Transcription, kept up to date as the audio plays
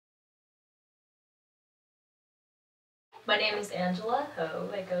My name is Angela Ho.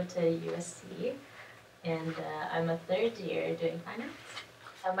 I go to USC, and I'm a third year doing finance.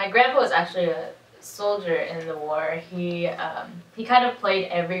 My grandpa was actually a soldier in the war. He kind of played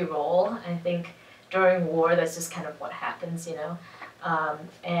every role. I think during war, that's just kind of what happens, you know.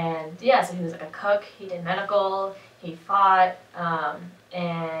 And yeah, so he was like a cook. He did medical. He fought.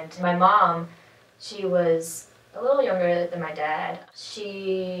 And my mom, she was a little younger than my dad.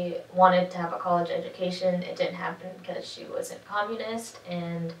 She wanted to have a college education. It didn't happen because she wasn't communist,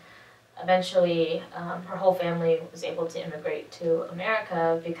 and eventually her whole family was able to immigrate to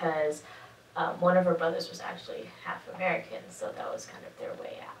America because one of her brothers was actually half American, so that was kind of their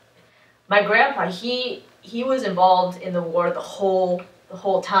way out. My grandpa, he was involved in the war the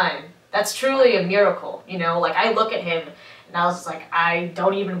whole time. That's truly a miracle, you know? Like, I look at him and I was just like, I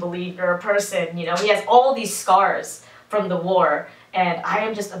don't even believe you're a person, you know? He has all these scars from the war, and I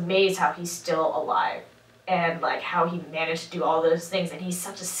am just amazed how he's still alive and like how he managed to do all those things, and he's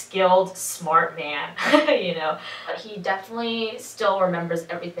such a skilled, smart man, you know? But he definitely still remembers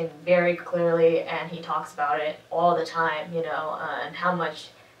everything very clearly, and he talks about it all the time, you know, and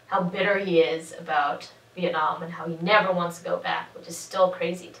how bitter he is about Vietnam and how he never wants to go back, which is still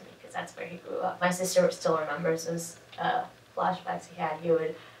crazy to me because that's where he grew up. My sister still remembers those flashbacks he had. He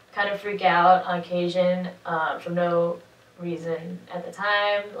would kind of freak out on occasion for no reason at the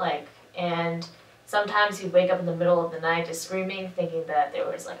time, and sometimes he'd wake up in the middle of the night just screaming, thinking that there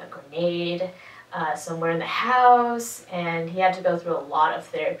was like a grenade somewhere in the house, and he had to go through a lot of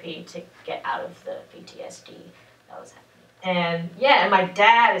therapy to get out of the PTSD that was happening. And yeah, and my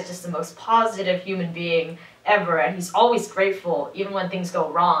dad is just the most positive human being ever, and he's always grateful even when things go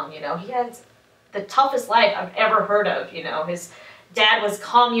wrong, you know. He has the toughest life I've ever heard of, you know. His dad was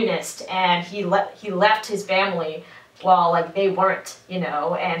communist, and he left his family while like they weren't, you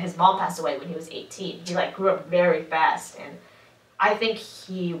know, and his mom passed away when he was 18. He like grew up very fast, and I think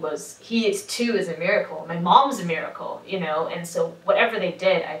he is too is a miracle. My mom's a miracle, you know, and so whatever they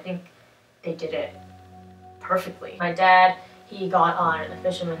did, I think they did it perfectly. My dad, he got on a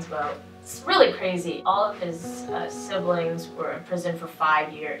fisherman's boat. It's really crazy. All of his siblings were in prison for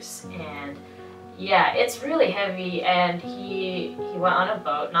 5 years, and yeah, it's really heavy, and he went on a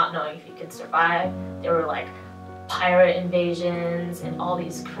boat not knowing if he could survive. There were like pirate invasions and all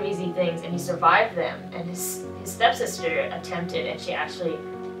these crazy things, and he survived them, and his stepsister attempted, and she actually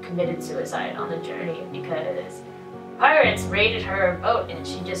committed suicide on the journey because pirates raided her boat and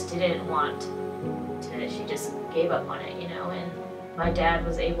she just didn't want to, she just gave up on it, you know. And my dad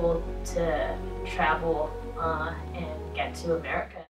was able to travel and get to America.